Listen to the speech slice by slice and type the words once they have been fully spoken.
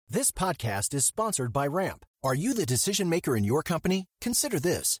This podcast is sponsored by Ramp. Are you the decision maker in your company? Consider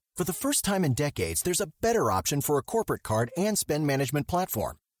this. For the first time in decades, there's a better option for a corporate card and spend management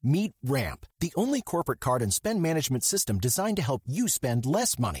platform. Meet Ramp, the only corporate card and spend management system designed to help you spend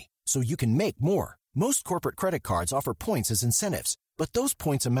less money so you can make more. Most corporate credit cards offer points as incentives, but those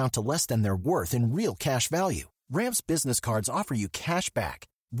points amount to less than their worth in real cash value. Ramp's business cards offer you cash back,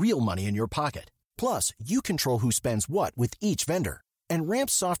 real money in your pocket. Plus, you control who spends what with each vendor. And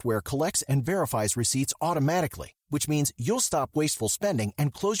Ramp's software collects and verifies receipts automatically, which means you'll stop wasteful spending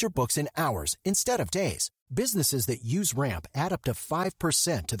and close your books in hours instead of days. Businesses that use Ramp add up to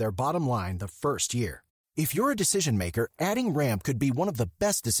 5% to their bottom line the first year. If you're a decision maker, adding Ramp could be one of the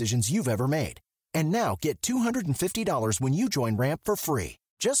best decisions you've ever made. And now get $250 when you join Ramp for free.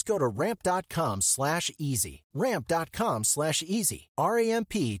 Just go to ramp.com/easy. Ramp.com/easy.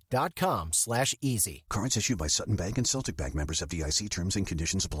 RAMP.com/easy. Cards issued by Sutton Bank and Celtic Bank, members FDIC. Terms and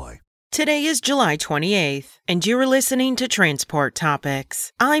conditions apply. Today is July 28th, and you're listening to Transport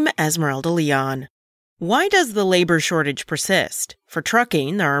Topics. I'm Esmeralda Leon. Why does the labor shortage persist? For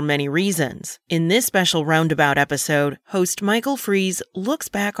trucking, there are many reasons. In this special roundabout episode, host Michael Freeze looks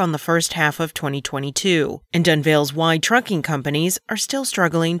back on the first half of 2022 and unveils why trucking companies are still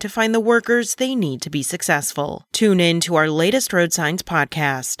struggling to find the workers they need to be successful. Tune in to our latest Road Signs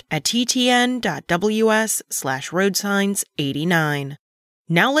podcast at ttn.ws/roadsigns89.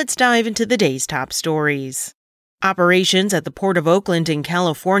 Now let's dive into the day's top stories. Operations at the Port of Oakland in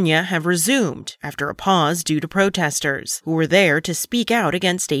California have resumed after a pause due to protesters who were there to speak out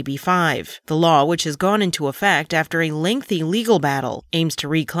against AB 5. The law, which has gone into effect after a lengthy legal battle, aims to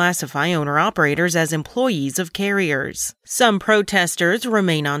reclassify owner-operators as employees of carriers. Some protesters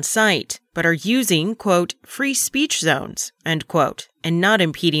remain on site, but are using, quote, free speech zones, end quote, and not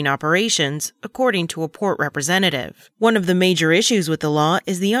impeding operations, according to a port representative. One of the major issues with the law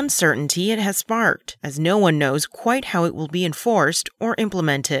is the uncertainty it has sparked, as no one knows quite how it will be enforced or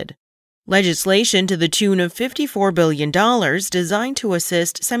implemented. Legislation to the tune of $54 billion designed to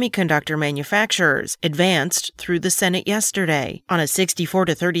assist semiconductor manufacturers advanced through the Senate yesterday. On a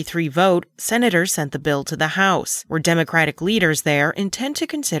 64-33 vote, senators sent the bill to the House, where Democratic leaders there intend to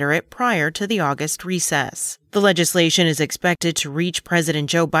consider it prior to the August recess. The legislation is expected to reach President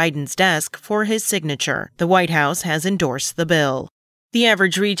Joe Biden's desk for his signature. The White House has endorsed the bill. The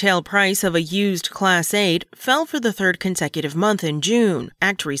average retail price of a used Class 8 fell for the third consecutive month in June,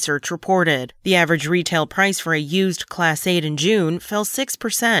 ACT Research reported. The average retail price for a used Class 8 in June fell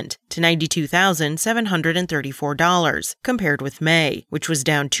 6% to $92,734, compared with May, which was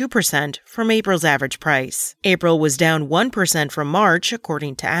down 2% from April's average price. April was down 1% from March,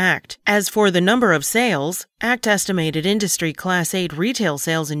 according to ACT. As for the number of sales, ACT estimated industry Class 8 retail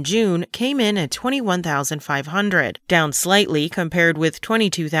sales in June came in at 21,500, down slightly compared with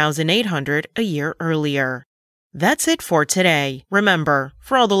 22,800 a year earlier. That's it for today. Remember,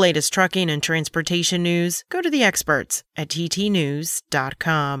 for all the latest trucking and transportation news, go to the experts at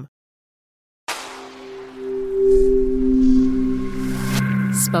ttnews.com.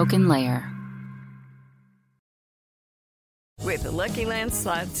 Spoken Layer. With the Lucky Land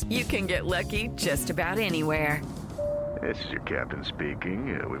Slots, you can get lucky just about anywhere. This is your captain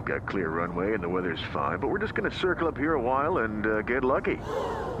speaking. We've got clear runway and the weather's fine, but we're just going to circle up here a while and get lucky.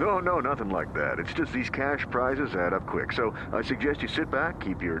 No, nothing like that. It's just these cash prizes add up quick. So I suggest you sit back,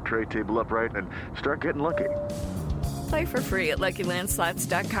 keep your tray table upright, and start getting lucky. Play for free at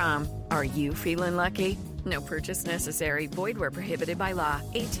LuckyLandSlots.com. Are you feeling lucky? No purchase necessary. Void where prohibited by law.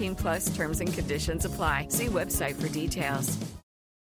 18+ terms and conditions apply. See website for details.